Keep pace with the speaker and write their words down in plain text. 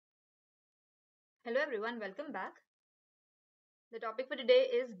Hello everyone, welcome back. The topic for today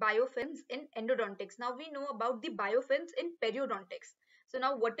is biofilms in endodontics. Now we know about the biofilms in periodontics. So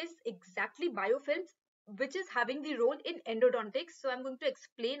now what is exactly biofilms which is having the role in endodontics? So I'm going to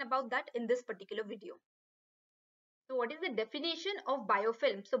explain about that in this particular video. So what is the definition of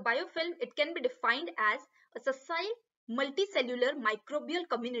biofilm? So biofilm, it can be defined as a sessile multicellular microbial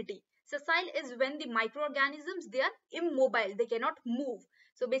community. Sessile is when the microorganisms, they are immobile, they cannot move.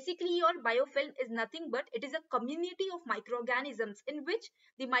 So basically your biofilm is nothing but it is a community of microorganisms in which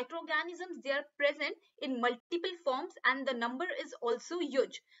the microorganisms, they are present in multiple forms and the number is also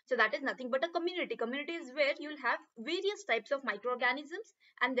huge. So that is nothing but a community. Community is where you'll have various types of microorganisms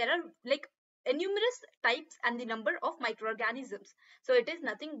and there are like numerous types and the number of microorganisms. So it is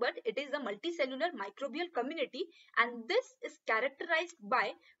nothing but it is a multicellular microbial community, and this is characterized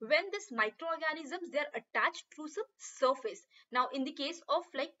by when this microorganisms, they are attached to some surface. Now in the case of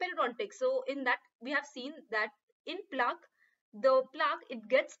like periodontics, so in that we have seen that in plaque, the plaque, it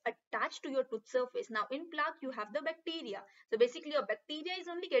gets attached to your tooth surface. Now in plaque you have the bacteria. So basically your bacteria is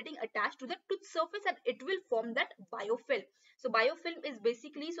only getting attached to the tooth surface and it will form that biofilm. So biofilm is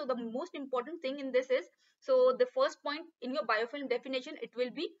basically, so the most important thing in this is, so the first point in your biofilm definition, it will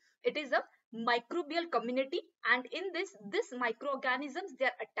be, it is a microbial community, and in this microorganisms, they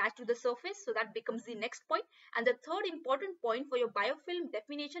are attached to the surface. So that becomes the next point. And the third important point for your biofilm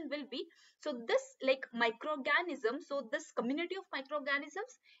definition will be, so this like microorganism, so this community of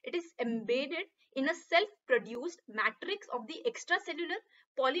microorganisms, it is embedded in a self-produced matrix of the extracellular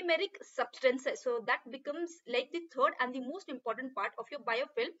polymeric substances. So that becomes like the third and the most important part of your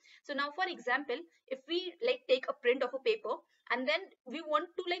biofilm. So now for example, if we like take a print of a paper and then we want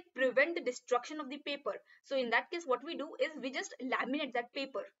to like prevent the destruction of the paper, so in that case what we do is we just laminate that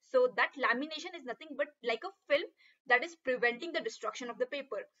paper. So that lamination is nothing but like a film that is preventing the destruction of the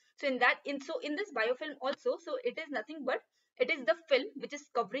paper. So in this biofilm also, so it is nothing but it is the film which is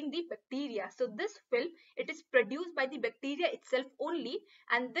covering the bacteria. So this film, it is produced by the bacteria itself only,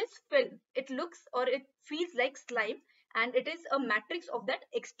 and this film, it looks or it feels like slime, and it is a matrix of that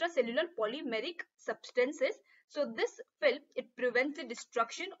extracellular polymeric substances. So this film, it prevents the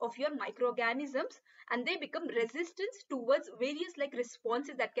destruction of your microorganisms and they become resistant towards various like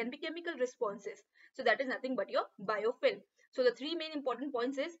responses that can be chemical responses. So that is nothing but your biofilm. So the three main important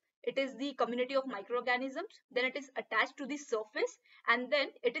points is, it is the community of microorganisms, then it is attached to the surface, and then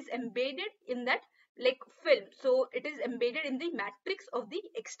it is embedded in that like film. So it is embedded in the matrix of the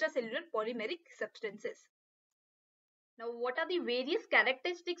extracellular polymeric substances. Now, what are the various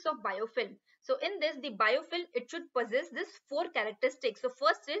characteristics of biofilm? So in this, the biofilm, it should possess this four characteristics. So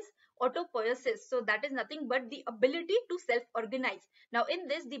first is autopoiesis. So that is nothing but the ability to self-organize. Now in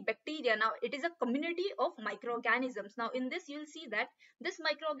this, the bacteria, now it is a community of microorganisms. Now in this, you'll see that this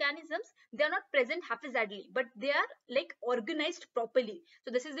microorganisms, they are not present haphazardly, but they are like organized properly.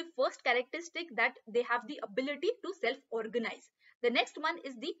 So this is the first characteristic, that they have the ability to self-organize. The next one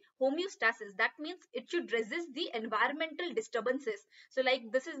is the homeostasis. That means it should resist the environmental disturbances. So like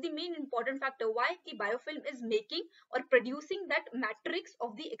this is the main important factor why the biofilm is making or producing that matrix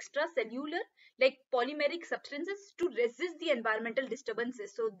of the extracellular like polymeric substances to resist the environmental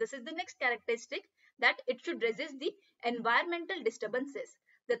disturbances. So this is the next characteristic, that it should resist the environmental disturbances.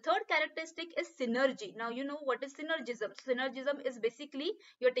 The third characteristic is synergy. Now you know what is synergism. Synergism is basically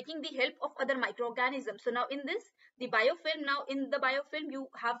you're taking the help of other microorganisms. So now in this, the biofilm, now in the biofilm you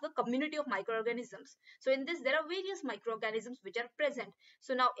have the community of microorganisms. So in this there are various microorganisms which are present.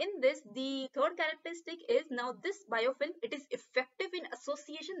 So now in this, the third characteristic is, now this biofilm, it is effective in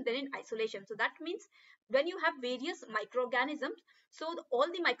association than in isolation. So that means when you have various microorganisms, so all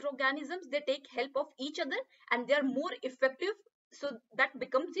the microorganisms, they take help of each other and they are more effective. So that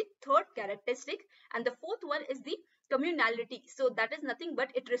becomes the third characteristic. And the fourth one is the communality. So that is nothing but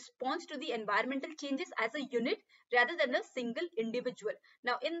it responds to the environmental changes as a unit rather than a single individual.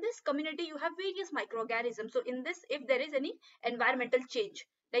 Now in this community you have various microorganisms. So in this, if there is any environmental change,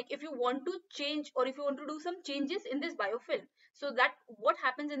 like if you want to change or if you want to do some changes in this biofilm, so that what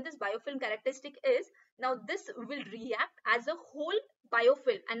happens in this biofilm characteristic is, now this will react as a whole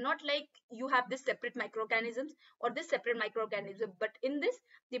biofilm and not like you have this separate microorganisms or this separate microorganism, but in this,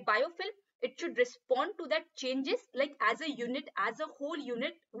 the biofilm, it should respond to that changes like as a unit, as a whole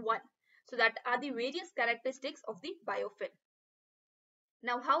unit one. So that are the various characteristics of the biofilm.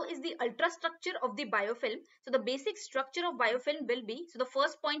 Now, how is the ultrastructure of the biofilm? So the basic structure of biofilm will be, so the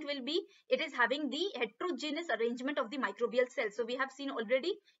first point will be, it is having the heterogeneous arrangement of the microbial cells. So we have seen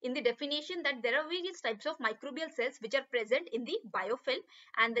already in the definition that there are various types of microbial cells which are present in the biofilm.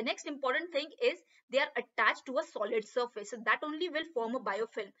 And the next important thing is they are attached to a solid surface. So that only will form a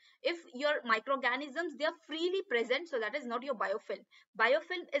biofilm. If your microorganisms, they are freely present, so that is not your biofilm.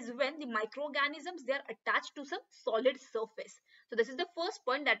 Biofilm is when the microorganisms, they are attached to some solid surface. So this is the first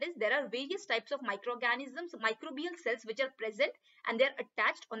point, that is there are various types of microorganisms, microbial cells which are present and they are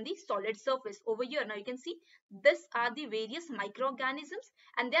attached on the solid surface. Over here now you can see this are the various microorganisms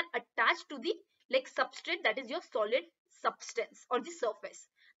and they are attached to the like substrate, that is your solid substance or the surface.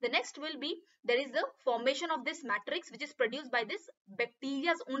 The next will be there is the formation of this matrix which is produced by this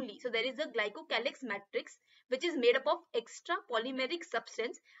bacteria only. So there is a glycocalyx matrix which is made up of extra polymeric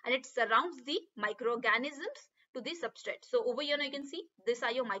substance and it surrounds the microorganisms to the substrate. So over here now you can see these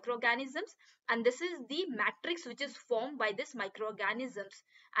are your microorganisms and this is the matrix which is formed by this microorganisms.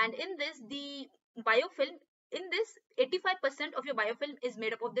 And in this the biofilm, in this 85% of your biofilm is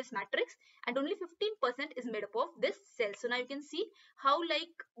made up of this matrix and only 15% is made up of this cell. So now you can see how like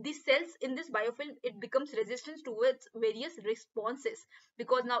the cells in this biofilm, it becomes resistant towards various responses,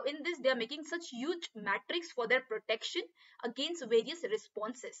 because now in this they are making such huge matrix for their protection against various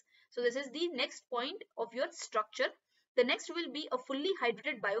responses. So this is the next point of your structure. The next will be a fully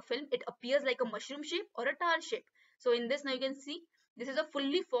hydrated biofilm. It appears like a mushroom shape or a tower shape. So in this now you can see this is a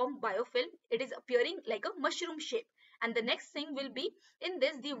fully formed biofilm. It is appearing like a mushroom shape. And the next thing will be in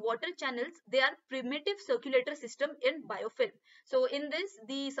this the water channels, they are primitive circulatory system in biofilm. So in this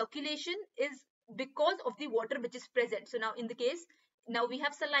the circulation is because of the water which is present. So now in the case now we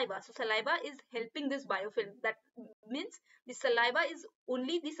have saliva. So saliva is helping this biofilm. That means the saliva is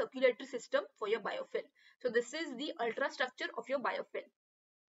only the circulatory system for your biofilm. So this is the ultrastructure of your biofilm.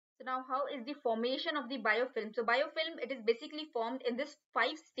 So now how is the formation of the biofilm? So biofilm, it is basically formed in this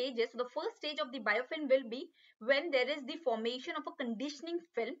 5 stages. So the first stage of the biofilm will be when there is the formation of a conditioning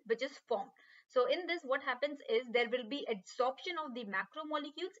film which is formed. So in this what happens is there will be adsorption of the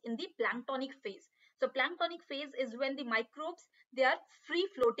macromolecules in the planktonic phase. So planktonic phase is when the microbes, they are free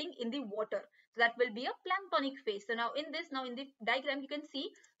floating in the water. So that will be a planktonic phase. So now in this, now in the diagram you can see,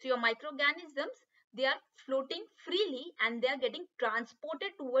 so your microorganisms, they are floating freely and they are getting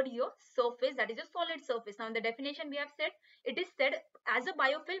transported toward your surface, that is a solid surface. Now in the definition we have said, it is said as a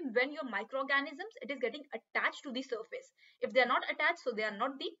biofilm when your microorganisms, it is getting attached to the surface. If they are not attached, so they are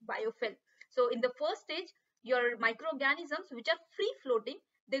not the biofilm. So in the first stage, your microorganisms which are free floating,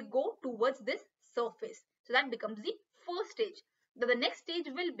 they go towards this surface. So that becomes the first stage. The next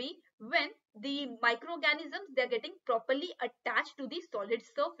stage will be when the microorganisms, they are getting properly attached to the solid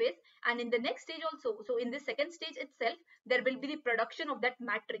surface. And in the next stage also, so in the second stage itself, there will be the production of that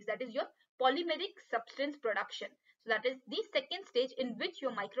matrix, that is your polymeric substance production. So that is the second stage in which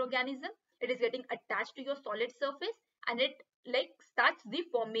your microorganism, it is getting attached to your solid surface and it like starts the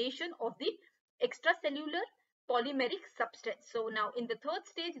formation of the extracellular polymeric substance. So now in the third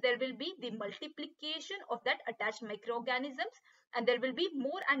stage, there will be the multiplication of that attached microorganisms and there will be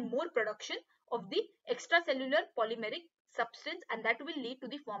more and more production of the extracellular polymeric substance and that will lead to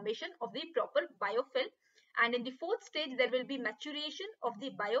the formation of the proper biofilm. And in the fourth stage, there will be maturation of the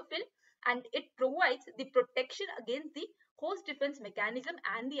biofilm and it provides the protection against the host defense mechanism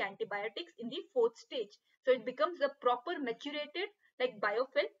and the antibiotics in the fourth stage. So it becomes a proper maturated like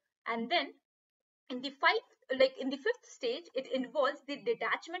biofilm. And then in the fifth stage, it involves the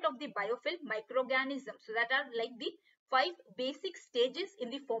detachment of the biofilm microorganisms. So that are like the 5 basic stages in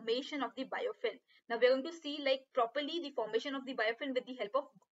the formation of the biofilm. Now we're going to see like properly the formation of the biofilm with the help of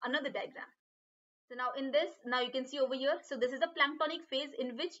another diagram. So now in this, now you can see over here, so this is a planktonic phase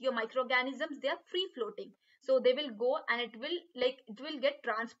in which your microorganisms, they are free floating. So they will go and it will get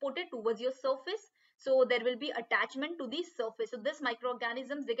transported towards your surface. So there will be attachment to the surface. So this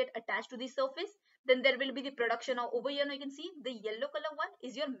microorganisms, they get attached to the surface. Then there will be the production of, over here now you can see the yellow color one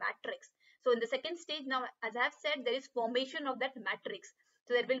is your matrix. So in the second stage now, as I have said, there is formation of that matrix.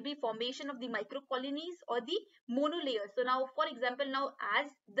 So there will be formation of the microcolonies or the monolayers. So now for example, now as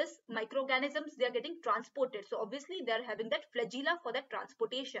this microorganisms, they are getting transported. So obviously they are having that flagella for that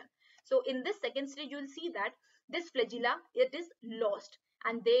transportation. So in this second stage, you will see that this flagella, it is lost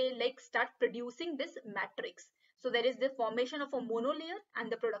and they like start producing this matrix. So there is the formation of a monolayer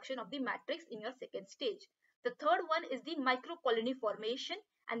and the production of the matrix in your second stage. The third one is the microcolony formation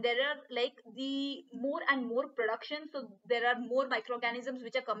and there are like the more and more production. So there are more microorganisms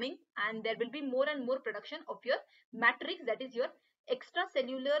which are coming and there will be more and more production of your matrix, that is your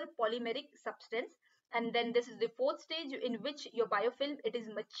extracellular polymeric substance. And then this is the fourth stage in which your biofilm, it is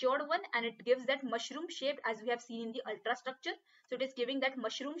matured one, and it gives that mushroom shape as we have seen in the ultrastructure. So it is giving that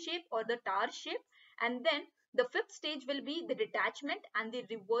mushroom shape or the tar shape. And then the fifth stage will be the detachment and the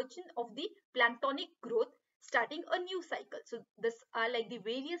reversion of the planktonic growth, starting a new cycle. So this are like the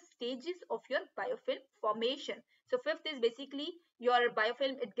various stages of your biofilm formation. So fifth is basically your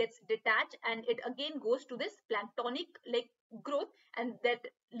biofilm, it gets detached and it again goes to this planktonic like growth, and that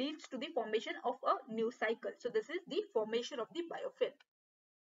leads to the formation of a new cycle. So this is the formation of the biofilm.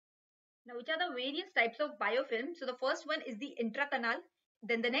 Now, which are the various types of biofilm? So the first one is the intracanal.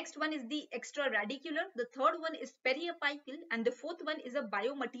 Then the next one is the extraradicular. The third one is periapical, and the fourth one is a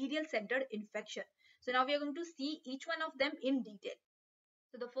biomaterial centered infection. So now we are going to see each one of them in detail.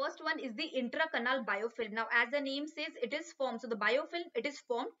 So the first one is the intracanal biofilm. Now, as the name says, it is formed. So the biofilm, it is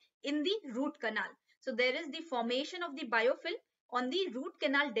formed in the root canal. So there is the formation of the biofilm on the root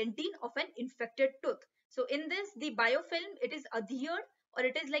canal dentine of an infected tooth. So in this, the biofilm, it is adhered or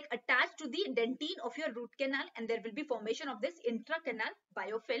it is like attached to the dentine of your root canal, and there will be formation of this intracanal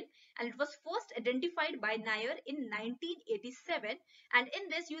biofilm, and it was first identified by Nair in 1987. And in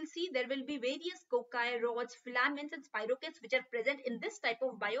this you will see there will be various cocci, rods, filaments and spirochetes which are present in this type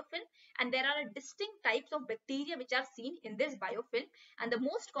of biofilm, and there are distinct types of bacteria which are seen in this biofilm. And the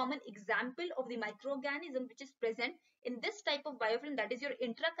most common example of the microorganism which is present in this type of biofilm, that is your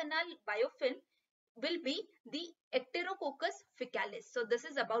intracanal biofilm, will be the Ecterococcus faecalis. So this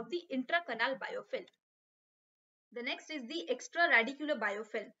is about the intracanal biofilm. The next is the extraradicular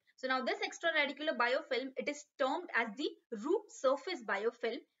biofilm. So now this extraradicular biofilm, it is termed as the root surface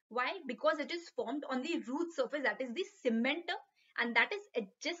biofilm. Why? Because it is formed on the root surface, that is the cementum, and that is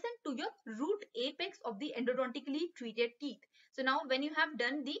adjacent to your root apex of the endodontically treated teeth. So now when you have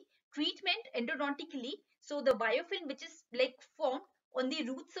done the treatment endodontically, so the biofilm which is like formed on the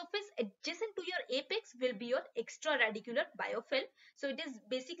root surface adjacent to your apex will be your extraradicular biofilm. So it is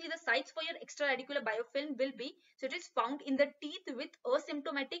basically the sites for your extraradicular biofilm will be, so it is found in the teeth with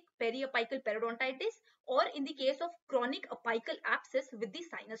asymptomatic periapical periodontitis, or in the case of chronic apical abscess with the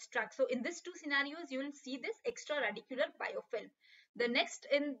sinus tract. So in these two scenarios you will see this extraradicular biofilm. The next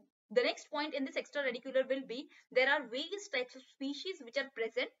point in this extraradicular will be there are various types of species which are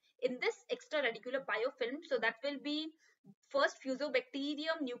present in this extraradicular biofilm. So that will be first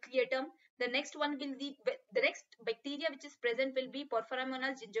Fusobacterium nucleatum. The next one will be the next bacteria which is present will be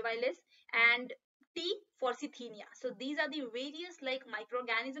Porphyromonas gingivalis and T. forsythenia. So these are the various like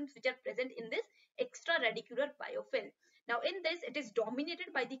microorganisms which are present in this extraradicular biofilm. Now in this it is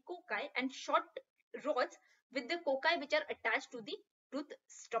dominated by the cocci and short rods with the cocci which are attached to the tooth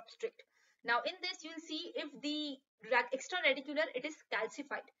substrate. Now in this you will see if the extraradicular it is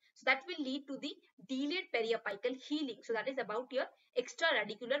calcified, so that will lead to the delayed periapical healing. So that is about your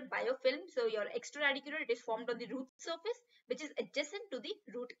extraradicular biofilm. So your extraradicular, it is formed on the root surface which is adjacent to the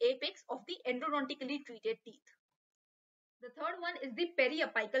root apex of the endodontically treated teeth. The third one is the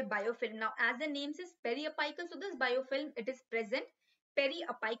periapical biofilm. Now as the name says periapical, so this biofilm it is present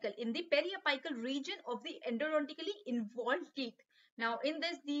periapical in the periapical region of the endodontically involved teeth. Now in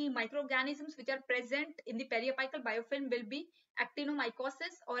this the microorganisms which are present in the periapical biofilm will be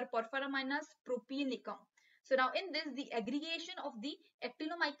actinomycosis or Porphyromonas propionicum. So now in this the aggregation of the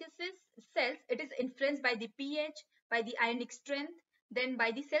actinomycosis cells, it is influenced by the pH, by the ionic strength, then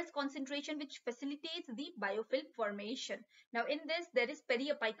by the cells concentration which facilitates the biofilm formation. Now in this there is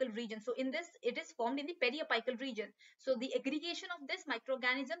periapical region. So in this it is formed in the periapical region. So the aggregation of this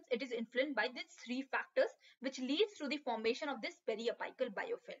microorganisms, it is influenced by these three factors which leads to the formation of this periapical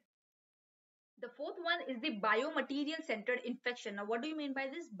biofilm. The fourth one is the biomaterial centered infection. Now what do you mean by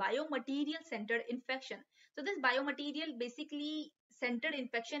this biomaterial centered infection? So this biomaterial basically centered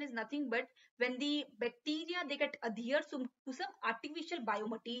infection is nothing but when the bacteria they get adhered to some artificial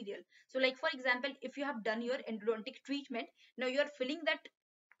biomaterial. So like for example, if you have done your endodontic treatment, now you are filling that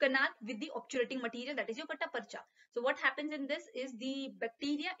canal with the obturating material, that is your kataparcha. So what happens in this is the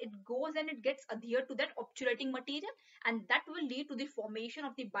bacteria it goes and it gets adhered to that obturating material, and that will lead to the formation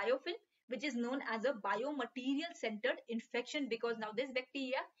of the biofilm which is known as a biomaterial centered infection, because now this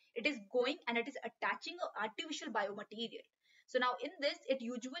bacteria it is going and it is attaching a artificial biomaterial. So now in this it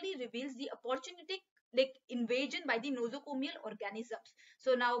usually reveals the opportunistic like invasion by the nosocomial organisms.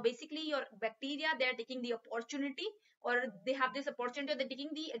 So now basically your bacteria they are taking the opportunity, or they have this opportunity, or they're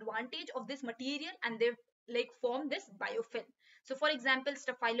taking the advantage of this material and they like form this biofilm. So for example,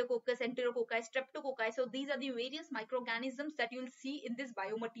 staphylococcus, enterococci, streptococci. So these are the various microorganisms that you'll see in this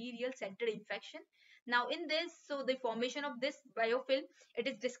biomaterial centered infection. Now in this, so the formation of this biofilm, it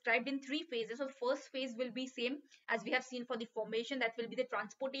is described in three phases. So first phase will be same as we have seen for the formation, that will be the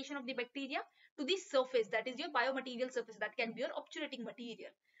transportation of the bacteria to the surface, that is your biomaterial surface, that can be your obturating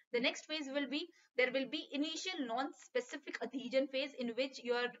material. The next phase will be, there will be initial non-specific adhesion phase, in which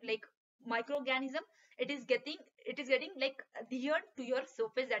your like microorganism, it is getting like adhered to your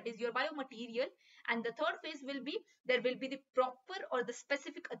surface, that is your biomaterial. And the third phase will be, there will be the proper or the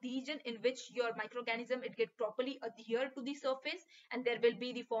specific adhesion, in which your microorganism, it get properly adhered to the surface, and there will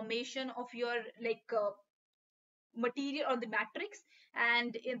be the formation of your material or the matrix,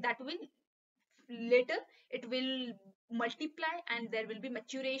 and that will later, it will multiply, and there will be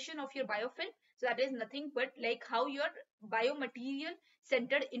maturation of your biofilm. So that is nothing but like how your biomaterial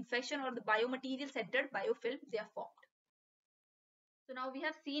centered infection or the biomaterial centered biofilm, they are formed. So now we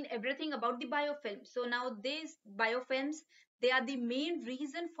have seen everything about the biofilm. So now these biofilms, they are the main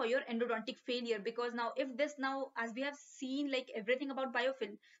reason for your endodontic failure, because now if this, now as we have seen like everything about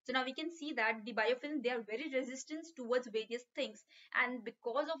biofilm, so now we can see that the biofilm, they are very resistant towards various things, and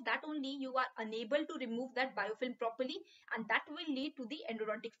because of that only you are unable to remove that biofilm properly, and that will lead to the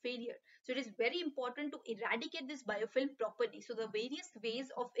endodontic failure. So it is very important to eradicate this biofilm properly. So the various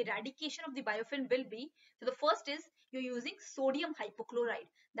ways of eradication of the biofilm will be, so the first is, you're using sodium hypochlorite,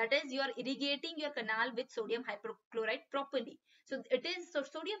 that is you are irrigating your canal with sodium hypochlorite properly. So it is, so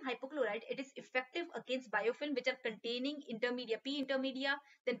sodium hypochlorite, it is effective against biofilm which are containing intermedia, P intermedia,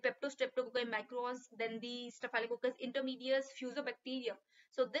 then Peptostreptococci micros, then the Staphylococcus intermedius, fusobacterium.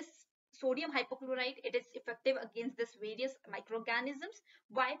 So this sodium hypochlorite, it is effective against this various microorganisms.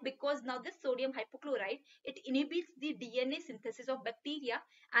 Why? Because now this sodium hypochlorite, it inhibits the DNA synthesis of bacteria,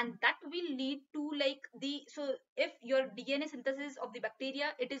 and that will lead to like the, so if your DNA synthesis of the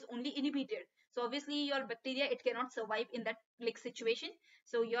bacteria, it is only inhibited, so obviously your bacteria, it cannot survive in that like situation,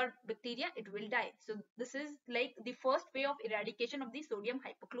 so your bacteria, it will die. So this is like the first way of eradication of the sodium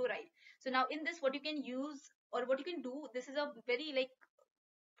hypochlorite. So now in this, what you can use or what you can do, this is a very like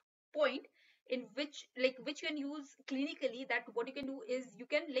point in which you can use clinically, that what you can do is you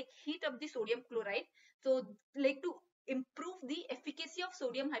can like heat up the sodium chloride. So like to improve the efficacy of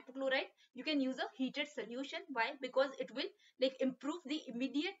sodium hypochlorite, you can use a heated solution. Why? Because it will like improve the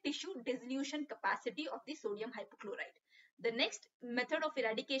immediate tissue dissolution capacity of the sodium hypochlorite. The next method of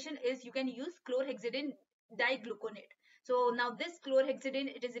eradication is you can use chlorhexidine digluconate. So now this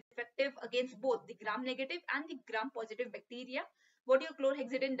chlorhexidine, it is effective against both the gram negative and the gram positive bacteria. What your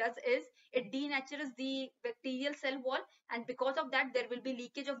chlorhexidine does is it denatures the bacterial cell wall, and because of that there will be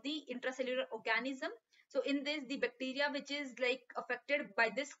leakage of the intracellular organism. So in this, the bacteria which is like affected by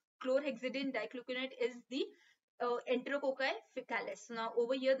this chlorhexidine dichloroquinate is the Enterococci fecalis. So now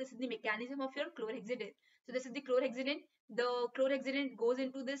over here, this is the mechanism of your chlorhexidine. So this is the chlorhexidine. The chlorhexidine goes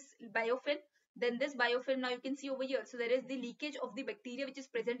into this biofilm. Then this biofilm, now you can see over here. So there is the leakage of the bacteria which is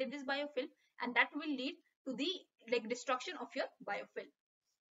present in this biofilm, and that will lead to the like destruction of your biofilm.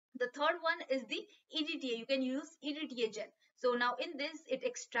 The third one is the EDTA. You can use EDTA gel. So now in this, it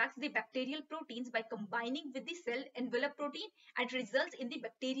extracts the bacterial proteins by combining with the cell envelope protein, and results in the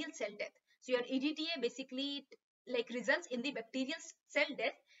bacterial cell death. So your EDTA basically like results in the bacterial cell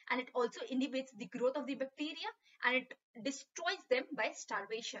death, and it also inhibits the growth of the bacteria, and it destroys them by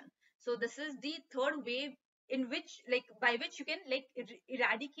starvation. So this is the third way in which like by which you can like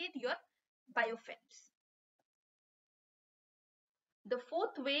eradicate your biofilms. The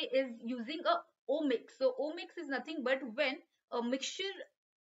fourth way is using a omics. So omics is nothing but when a mixture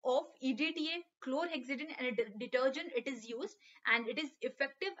of EDTA, chlorhexidine and a detergent, it is used, and it is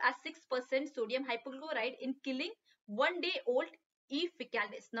effective as 6% sodium hypochlorite in killing 1 day old E.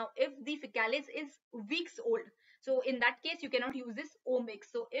 fecalis. Now if the fecalis is weeks old, so in that case you cannot use this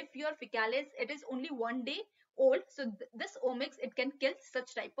omics. So if your fecalis, it is only 1 day old, so this omics, it can kill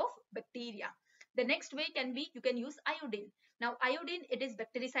such type of bacteria. The next way can be, you can use iodine. Now iodine, it is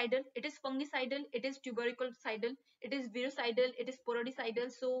bactericidal, it is fungicidal, it is tuberculocidal, it is virucidal, it is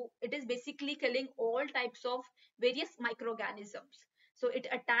sporodicidal. So it is basically killing all types of various microorganisms. So it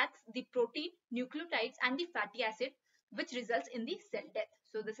attacks the protein, nucleotides and the fatty acid, which results in the cell death.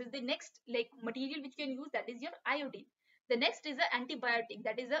 So this is the next like material which you can use, that is your iodine. The next is an antibiotic,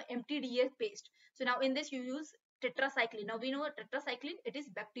 that is a MTDA paste. So now in this you use tetracycline. Now we know tetracycline, it is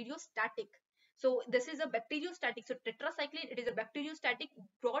bacteriostatic. So this is a bacteriostatic. So tetracycline, it is a bacteriostatic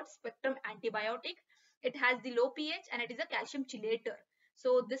broad spectrum antibiotic. It has the low pH and it is a calcium chelator.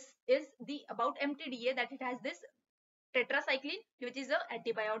 So this is the about MTDA, that it has this tetracycline, which is an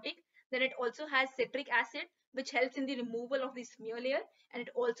antibiotic. Then it also has citric acid, which helps in the removal of the smear layer, and it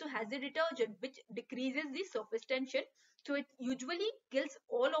also has the detergent, which decreases the surface tension. So it usually kills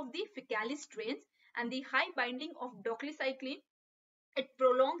all of the fecalis strains, And the high binding of doxycycline, it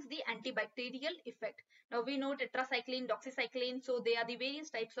prolongs the antibacterial effect. Now we know tetracycline, doxycycline, so they are the various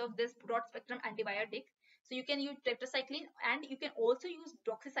types of this broad spectrum antibiotic. So you can use tetracycline and you can also use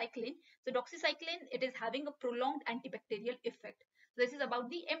doxycycline. So doxycycline, it is having a prolonged antibacterial effect. So this is about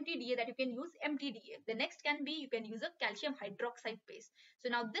the MTDA, that you can use MTDA. The next can be you can use a calcium hydroxide paste. So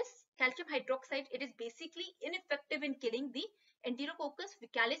now this calcium hydroxide, it is basically ineffective in killing the Enterococcus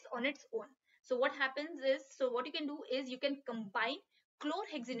faecalis on its own. So what happens is, so what you can do is you can combine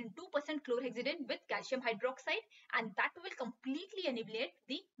chlorhexidine, 2% chlorhexidine with calcium hydroxide, and that will completely annihilate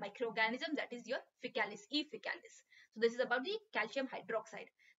the microorganism, that is your faecalis, E. faecalis. So this is about the calcium hydroxide.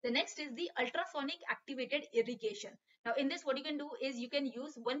 The next is the ultrasonic activated irrigation. Now in this, what you can do is you can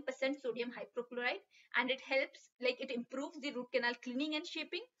use 1% sodium hypochlorite, and it helps, like it improves the root canal cleaning and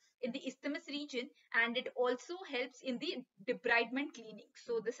shaping in the isthmus region, and it also helps in the debridement cleaning.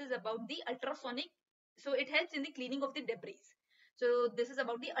 So this is about the ultrasonic, so it helps in the cleaning of the debris. So this is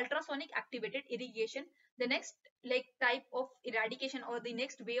about the ultrasonic activated irrigation. The next like type of eradication, or the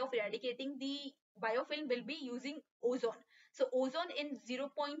next way of eradicating the biofilm, will be using ozone. So ozone in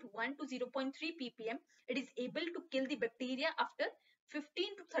 0.1 to 0.3 ppm, it is able to kill the bacteria after 15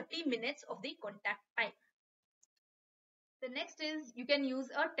 to 30 minutes of the contact time. The next is you can use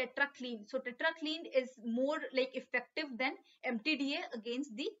a tetracline. So tetracline is more like effective than MTDA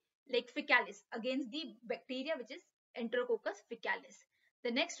against the like faecalis, against the bacteria which is Enterococcus faecalis.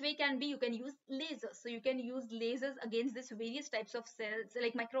 The next way can be you can use lasers. So you can use lasers against this various types of cells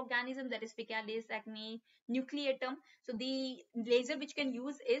like microorganisms, that is faecalis, acne, nucleatum. So the laser which you can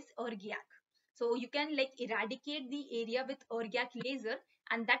use is ERGIAC. So you can like eradicate the area with ERGIAC laser,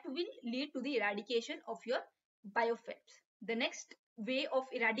 and that will lead to the eradication of your biofilms. The next way of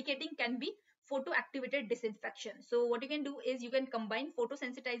eradicating can be photoactivated disinfection. So what you can do is you can combine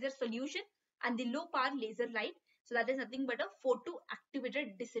photosensitizer solution and the low power laser light. So that is nothing but a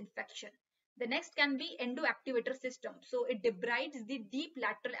photoactivated disinfection. The next can be endoactivator system. So it debrides the deep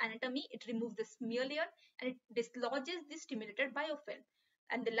lateral anatomy, it removes the smear layer, and it dislodges the stimulated biofilm.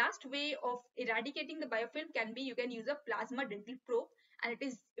 And the last way of eradicating the biofilm can be you can use a plasma dental probe, and it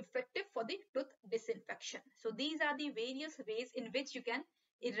is effective for the tooth disinfection. So these are the various ways in which you can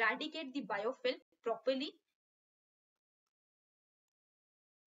eradicate the biofilm properly.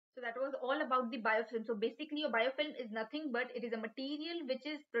 So that was all about the biofilm. So basically, a biofilm is nothing but it is a material which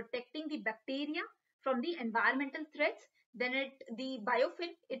is protecting the bacteria from the environmental threats. Then the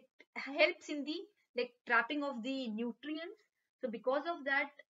biofilm, it helps in the like trapping of the nutrients. So because of that,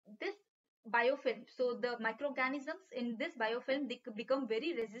 this biofilm, so the microorganisms in this biofilm, they become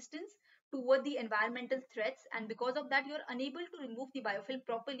very resistant toward the environmental threats, and because of that, you're unable to remove the biofilm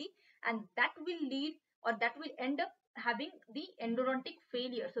properly, and that will lead, or that will end up having the endodontic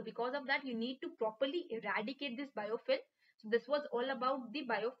failure. So because of that, you need to properly eradicate this biofilm. So this was all about the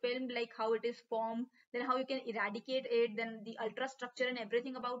biofilm, like how it is formed, then how you can eradicate it, then the ultrastructure and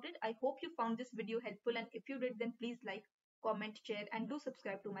everything about it. I hope you found this video helpful, and if you did, then please like, comment, share, and do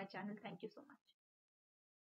subscribe to my channel. Thank you so much.